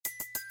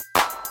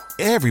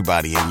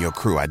Everybody in your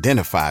crew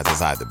identifies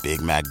as either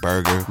Big Mac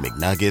Burger,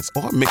 McNuggets,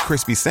 or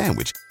McCrispy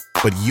Sandwich.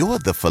 But you're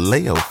the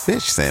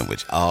Filet-O-Fish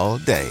Sandwich all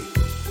day.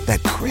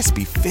 That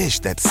crispy fish,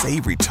 that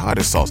savory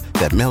tartar sauce,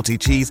 that melty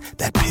cheese,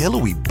 that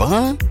pillowy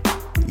bun.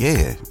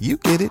 Yeah, you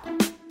get it.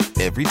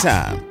 Every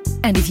time.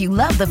 And if you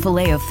love the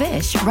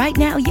Filet-O-Fish, right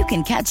now you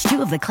can catch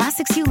two of the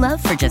classics you love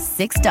for just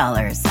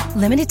 $6.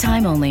 Limited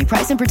time only.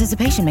 Price and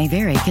participation may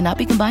vary. Cannot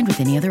be combined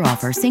with any other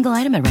offer. Single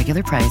item at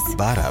regular price.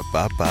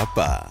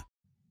 Ba-da-ba-ba-ba.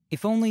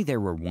 If only there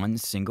were one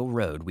single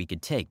road we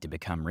could take to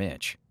become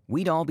rich,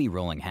 we'd all be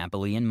rolling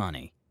happily in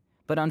money.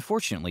 But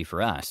unfortunately for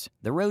us,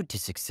 the road to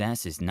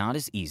success is not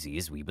as easy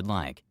as we would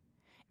like.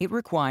 It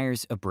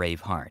requires a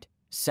brave heart,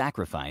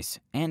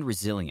 sacrifice, and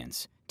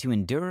resilience to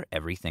endure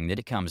everything that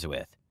it comes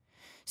with.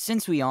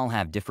 Since we all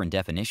have different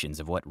definitions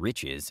of what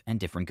rich is and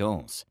different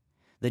goals,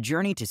 the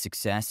journey to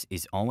success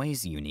is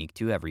always unique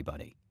to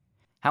everybody.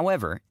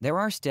 However, there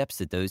are steps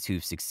that those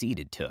who've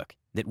succeeded took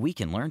that we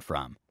can learn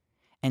from.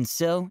 And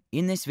so,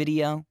 in this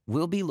video,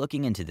 we'll be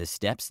looking into the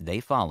steps they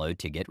followed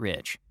to get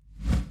rich.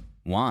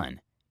 1.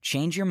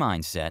 Change your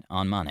mindset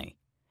on money.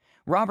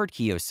 Robert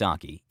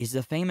Kiyosaki is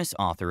the famous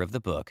author of the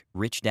book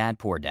Rich Dad,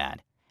 Poor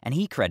Dad, and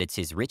he credits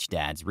his rich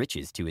dad's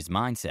riches to his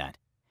mindset.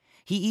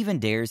 He even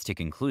dares to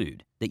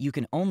conclude that you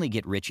can only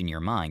get rich in your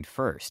mind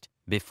first,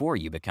 before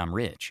you become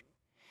rich.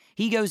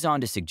 He goes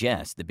on to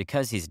suggest that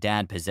because his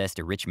dad possessed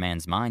a rich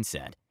man's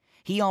mindset,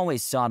 he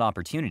always sought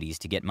opportunities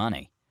to get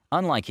money,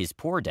 unlike his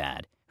poor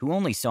dad, who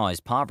only saw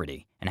his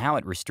poverty and how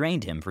it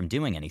restrained him from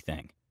doing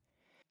anything.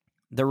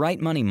 The right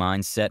money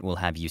mindset will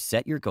have you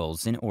set your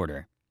goals in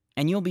order,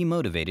 and you'll be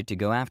motivated to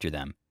go after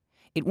them.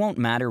 It won't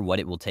matter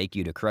what it will take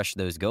you to crush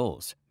those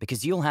goals,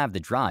 because you'll have the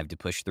drive to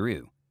push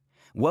through.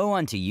 Woe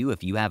unto you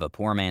if you have a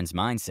poor man's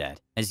mindset,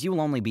 as you'll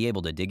only be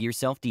able to dig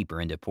yourself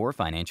deeper into poor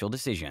financial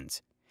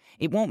decisions.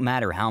 It won't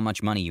matter how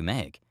much money you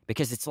make,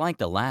 because it's like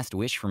the last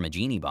wish from a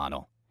genie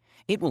bottle.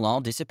 It will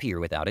all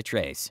disappear without a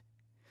trace.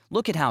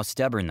 Look at how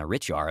stubborn the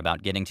rich are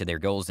about getting to their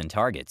goals and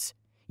targets.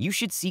 You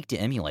should seek to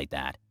emulate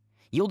that.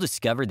 You'll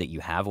discover that you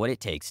have what it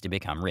takes to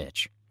become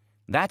rich.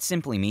 That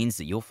simply means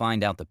that you'll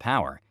find out the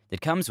power that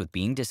comes with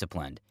being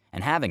disciplined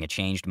and having a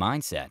changed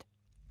mindset.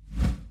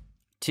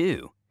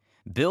 2.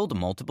 Build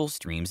multiple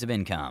streams of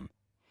income.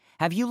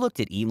 Have you looked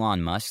at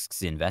Elon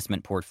Musk's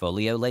investment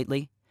portfolio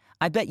lately?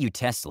 I bet you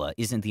Tesla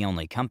isn't the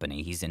only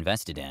company he's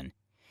invested in.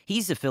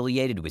 He's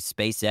affiliated with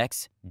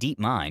SpaceX,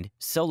 DeepMind,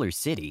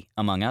 SolarCity,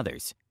 among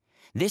others.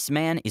 This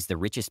man is the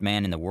richest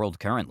man in the world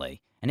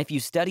currently, and if you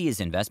study his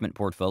investment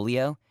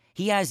portfolio,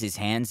 he has his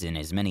hands in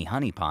as many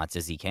honeypots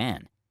as he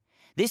can.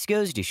 This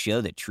goes to show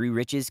that true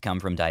riches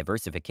come from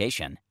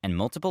diversification and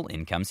multiple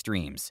income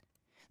streams.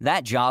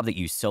 That job that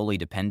you solely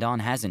depend on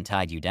hasn't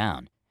tied you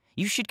down.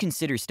 You should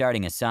consider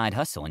starting a side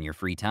hustle in your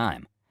free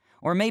time,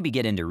 or maybe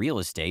get into real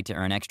estate to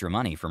earn extra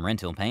money from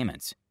rental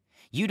payments.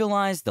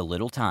 Utilize the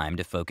little time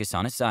to focus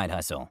on a side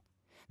hustle.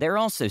 There are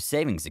also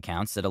savings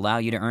accounts that allow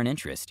you to earn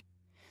interest.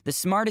 The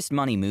smartest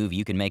money move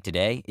you can make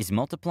today is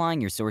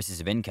multiplying your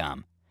sources of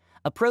income.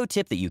 A pro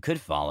tip that you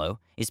could follow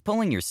is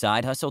pulling your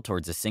side hustle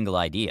towards a single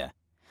idea.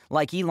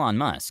 Like Elon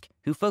Musk,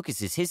 who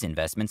focuses his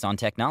investments on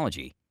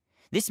technology.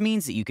 This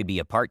means that you could be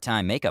a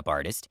part-time makeup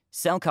artist,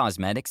 sell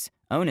cosmetics,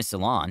 own a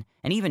salon,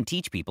 and even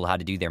teach people how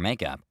to do their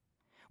makeup.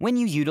 When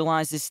you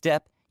utilize this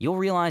step, you'll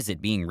realize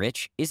that being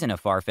rich isn't a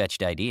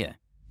far-fetched idea.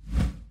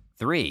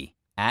 3.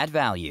 Add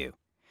value.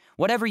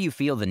 Whatever you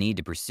feel the need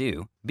to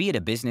pursue, be it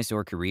a business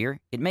or career,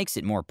 it makes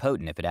it more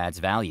potent if it adds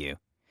value.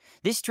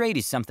 This trait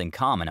is something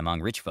common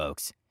among rich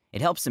folks.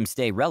 It helps them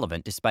stay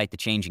relevant despite the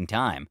changing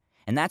time,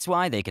 and that's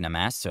why they can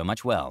amass so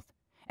much wealth.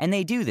 And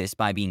they do this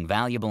by being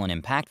valuable and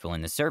impactful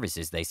in the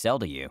services they sell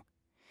to you.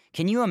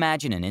 Can you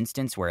imagine an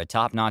instance where a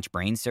top-notch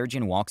brain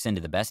surgeon walks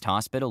into the best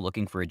hospital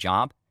looking for a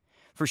job?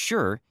 For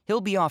sure,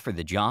 he'll be offered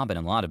the job and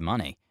a lot of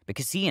money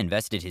because he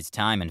invested his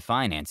time and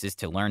finances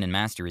to learn and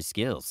master his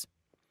skills.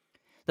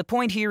 The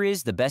point here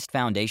is the best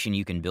foundation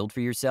you can build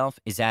for yourself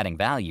is adding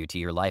value to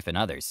your life and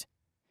others.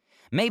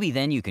 Maybe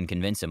then you can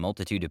convince a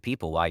multitude of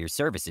people why your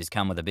services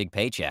come with a big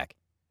paycheck.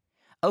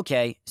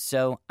 Okay,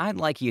 so I'd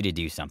like you to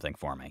do something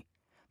for me.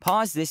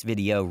 Pause this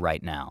video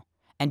right now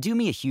and do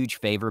me a huge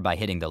favor by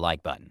hitting the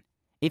like button.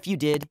 If you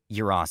did,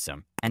 you're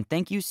awesome, and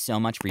thank you so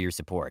much for your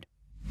support.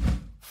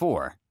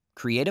 4.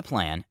 Create a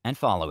plan and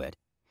follow it.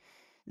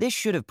 This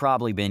should have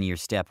probably been your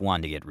step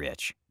 1 to get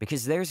rich,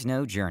 because there's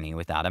no journey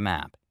without a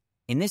map.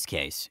 In this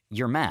case,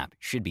 your map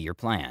should be your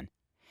plan.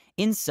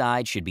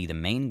 Inside should be the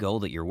main goal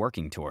that you're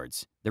working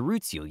towards, the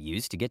routes you'll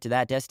use to get to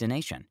that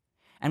destination.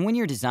 And when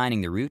you're designing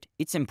the route,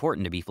 it's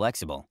important to be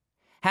flexible.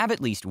 Have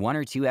at least 1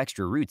 or 2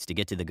 extra routes to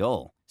get to the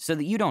goal, so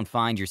that you don't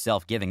find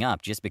yourself giving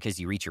up just because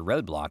you reach a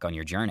roadblock on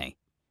your journey.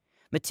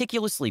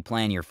 Meticulously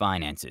plan your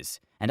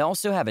finances, and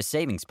also have a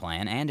savings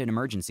plan and an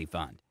emergency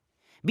fund.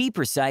 Be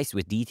precise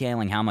with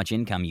detailing how much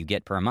income you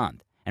get per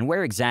month, and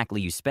where exactly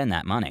you spend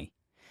that money.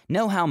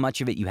 Know how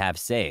much of it you have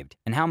saved,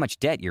 and how much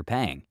debt you're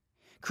paying.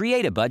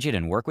 Create a budget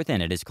and work within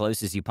it as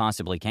close as you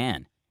possibly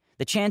can.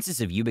 The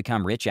chances of you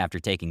become rich after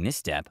taking this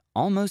step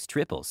almost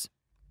triples.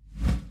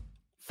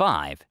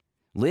 5.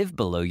 Live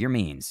below your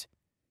means.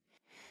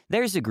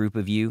 There's a group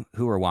of you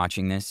who are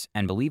watching this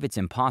and believe it's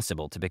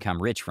impossible to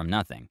become rich from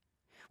nothing.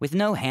 With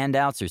no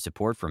handouts or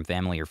support from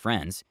family or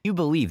friends, you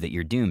believe that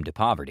you're doomed to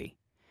poverty.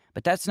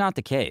 But that's not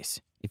the case.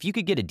 If you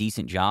could get a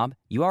decent job,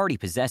 you already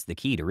possess the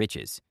key to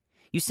riches.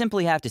 You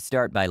simply have to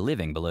start by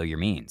living below your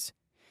means.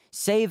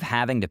 Save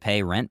having to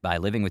pay rent by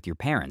living with your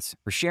parents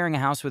or sharing a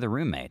house with a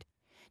roommate.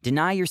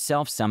 Deny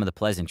yourself some of the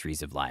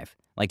pleasantries of life,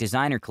 like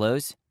designer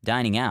clothes,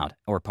 dining out,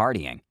 or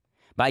partying.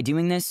 By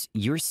doing this,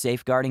 you're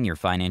safeguarding your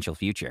financial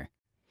future.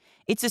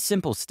 It's a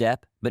simple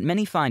step, but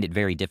many find it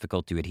very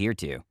difficult to adhere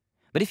to.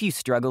 But if you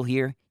struggle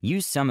here,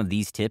 use some of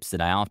these tips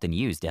that I often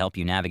use to help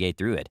you navigate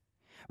through it.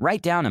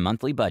 Write down a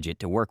monthly budget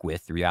to work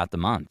with throughout the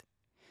month.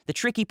 The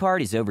tricky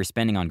part is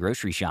overspending on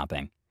grocery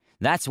shopping.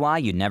 That's why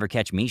you'd never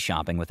catch me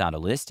shopping without a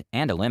list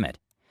and a limit.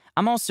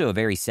 I'm also a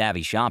very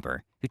savvy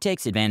shopper who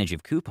takes advantage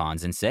of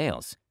coupons and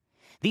sales.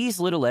 These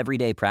little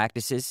everyday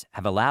practices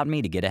have allowed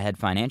me to get ahead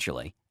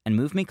financially and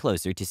move me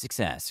closer to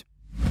success.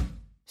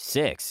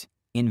 6.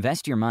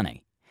 Invest your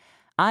money.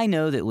 I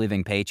know that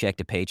living paycheck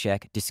to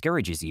paycheck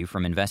discourages you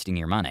from investing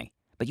your money,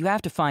 but you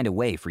have to find a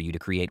way for you to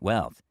create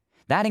wealth.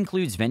 That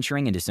includes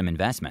venturing into some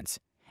investments.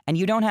 And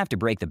you don't have to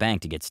break the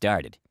bank to get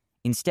started.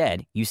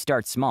 Instead, you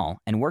start small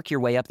and work your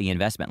way up the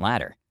investment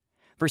ladder.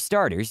 For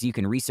starters, you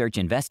can research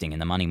investing in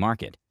the money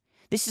market.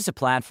 This is a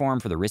platform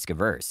for the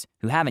risk-averse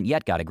who haven't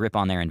yet got a grip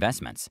on their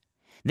investments.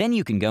 Then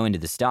you can go into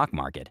the stock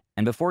market,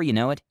 and before you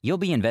know it, you'll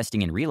be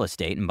investing in real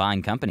estate and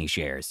buying company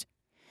shares.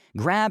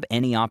 Grab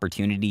any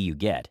opportunity you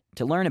get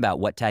to learn about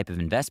what type of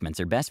investments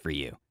are best for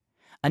you.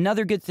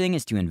 Another good thing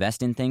is to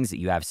invest in things that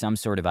you have some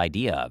sort of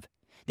idea of.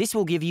 This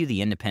will give you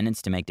the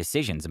independence to make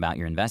decisions about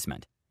your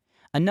investment.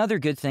 Another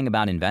good thing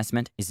about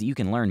investment is that you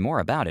can learn more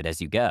about it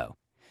as you go.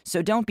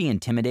 So don't be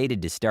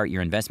intimidated to start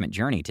your investment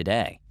journey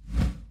today.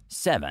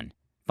 7.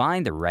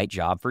 Find the right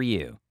job for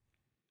you.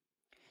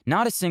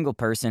 Not a single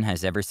person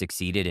has ever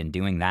succeeded in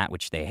doing that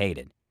which they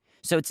hated.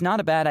 So it's not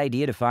a bad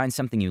idea to find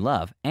something you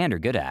love and are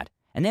good at,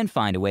 and then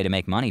find a way to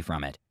make money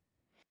from it.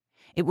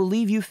 It will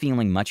leave you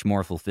feeling much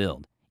more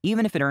fulfilled,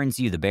 even if it earns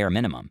you the bare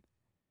minimum.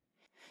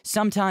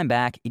 Some time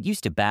back, it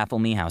used to baffle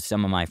me how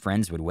some of my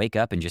friends would wake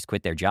up and just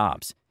quit their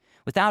jobs,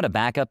 without a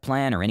backup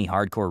plan or any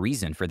hardcore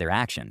reason for their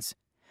actions.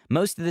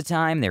 Most of the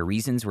time, their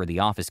reasons were the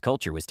office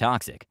culture was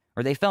toxic,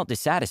 or they felt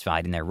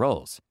dissatisfied in their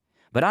roles.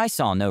 But I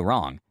saw no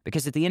wrong,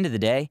 because at the end of the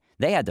day,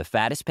 they had the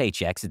fattest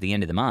paychecks at the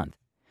end of the month.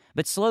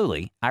 But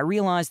slowly, I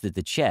realized that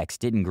the checks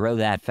didn't grow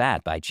that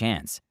fat by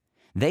chance.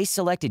 They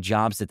selected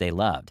jobs that they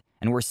loved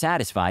and were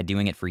satisfied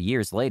doing it for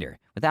years later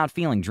without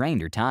feeling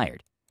drained or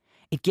tired.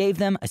 It gave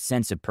them a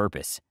sense of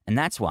purpose, and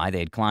that's why they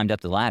had climbed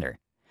up the ladder.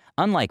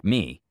 Unlike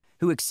me,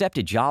 who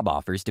accepted job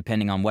offers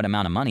depending on what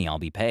amount of money I'll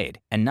be paid,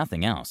 and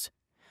nothing else.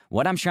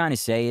 What I'm trying to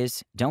say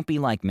is, don't be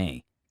like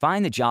me.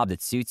 Find the job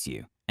that suits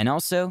you, and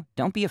also,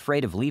 don't be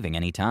afraid of leaving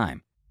any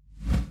time.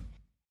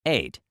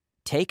 8.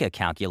 Take a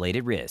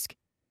calculated risk.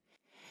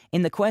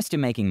 In the quest to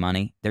making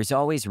money, there's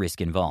always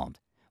risk involved.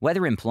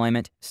 Whether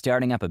employment,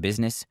 starting up a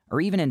business, or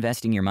even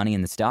investing your money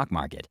in the stock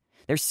market,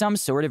 there's some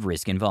sort of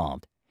risk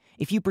involved.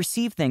 If you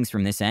perceive things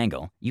from this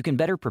angle, you can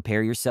better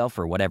prepare yourself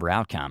for whatever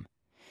outcome.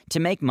 To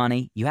make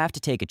money, you have to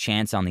take a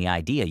chance on the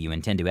idea you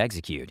intend to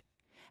execute.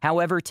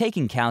 However,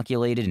 taking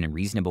calculated and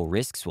reasonable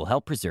risks will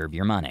help preserve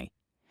your money.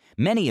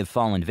 Many have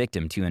fallen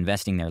victim to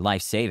investing their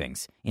life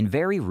savings in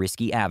very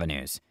risky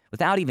avenues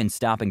without even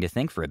stopping to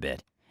think for a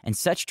bit, and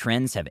such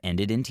trends have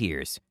ended in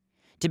tears.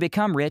 To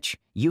become rich,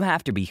 you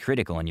have to be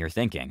critical in your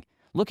thinking,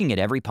 looking at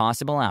every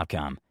possible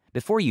outcome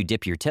before you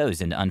dip your toes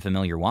into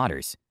unfamiliar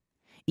waters.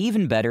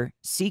 Even better,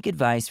 seek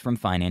advice from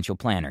financial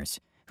planners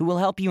who will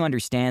help you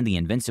understand the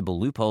invincible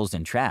loopholes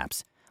and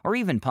traps, or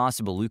even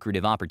possible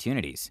lucrative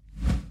opportunities.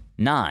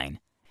 9.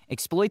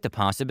 Exploit the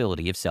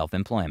possibility of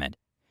self-employment.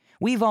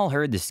 We've all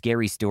heard the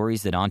scary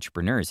stories that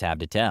entrepreneurs have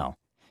to tell.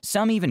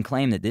 Some even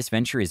claim that this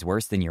venture is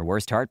worse than your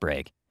worst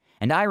heartbreak.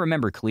 And I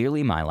remember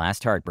clearly my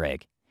last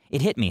heartbreak.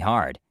 It hit me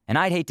hard, and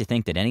I'd hate to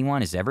think that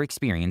anyone has ever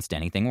experienced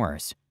anything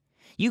worse.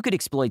 You could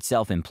exploit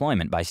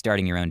self-employment by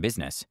starting your own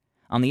business.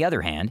 On the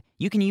other hand,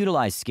 you can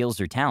utilize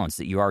skills or talents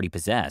that you already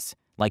possess,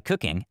 like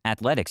cooking,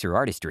 athletics, or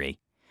artistry.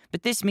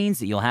 But this means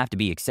that you'll have to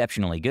be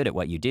exceptionally good at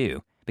what you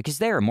do, because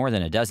there are more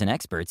than a dozen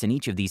experts in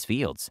each of these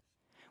fields.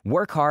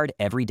 Work hard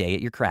every day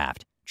at your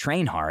craft,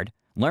 train hard,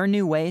 learn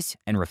new ways,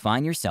 and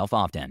refine yourself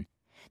often.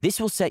 This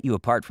will set you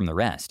apart from the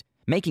rest,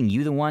 making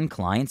you the one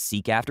clients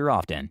seek after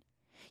often.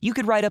 You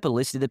could write up a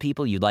list of the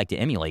people you'd like to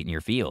emulate in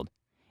your field.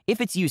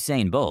 If it's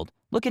Usain Bolt,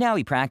 look at how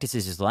he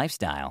practices his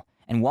lifestyle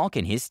and walk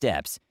in his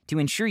steps to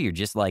ensure you're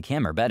just like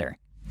him or better.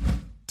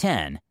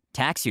 10.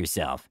 Tax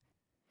yourself.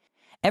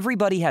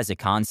 Everybody has a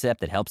concept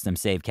that helps them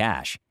save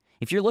cash.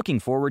 If you're looking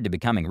forward to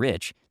becoming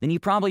rich, then you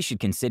probably should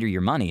consider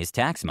your money as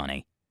tax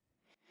money.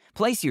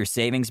 Place your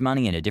savings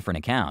money in a different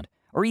account,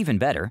 or even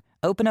better,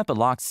 open up a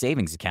locked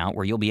savings account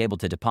where you'll be able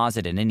to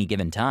deposit at any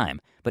given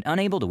time, but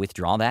unable to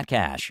withdraw that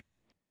cash.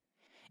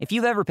 If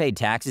you've ever paid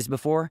taxes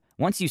before,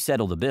 once you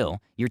settle the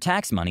bill, your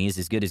tax money is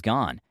as good as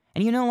gone,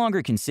 and you no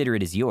longer consider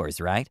it as yours,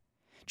 right?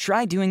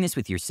 Try doing this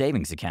with your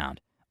savings account,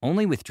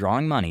 only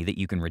withdrawing money that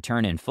you can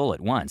return in full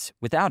at once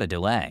without a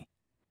delay.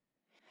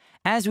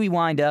 As we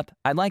wind up,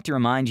 I'd like to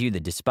remind you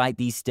that despite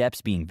these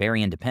steps being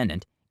very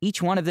independent,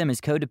 each one of them is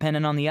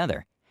codependent on the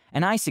other,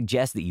 and I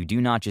suggest that you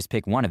do not just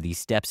pick one of these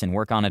steps and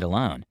work on it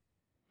alone.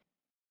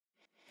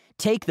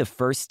 Take the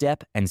first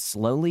step and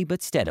slowly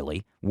but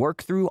steadily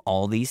work through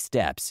all these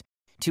steps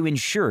to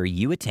ensure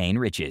you attain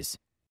riches.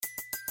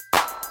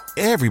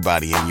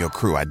 Everybody in your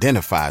crew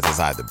identifies as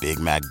either Big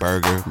Mac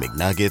Burger,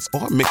 McNuggets,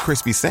 or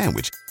McCrispy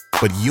Sandwich.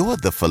 But you're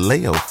the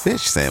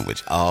Filet-O-Fish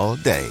Sandwich all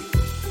day.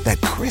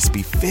 That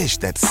crispy fish,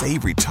 that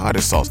savory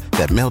tartar sauce,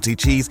 that melty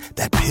cheese,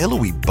 that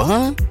pillowy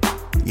bun.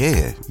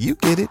 Yeah, you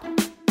get it.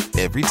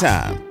 Every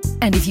time.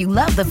 And if you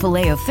love the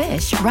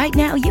Filet-O-Fish, right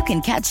now you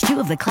can catch two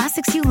of the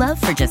classics you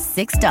love for just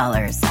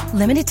 $6.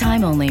 Limited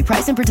time only.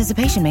 Price and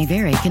participation may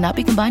vary. Cannot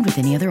be combined with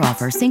any other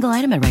offer. Single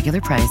item at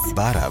regular price.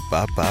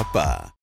 Ba-da-ba-ba-ba.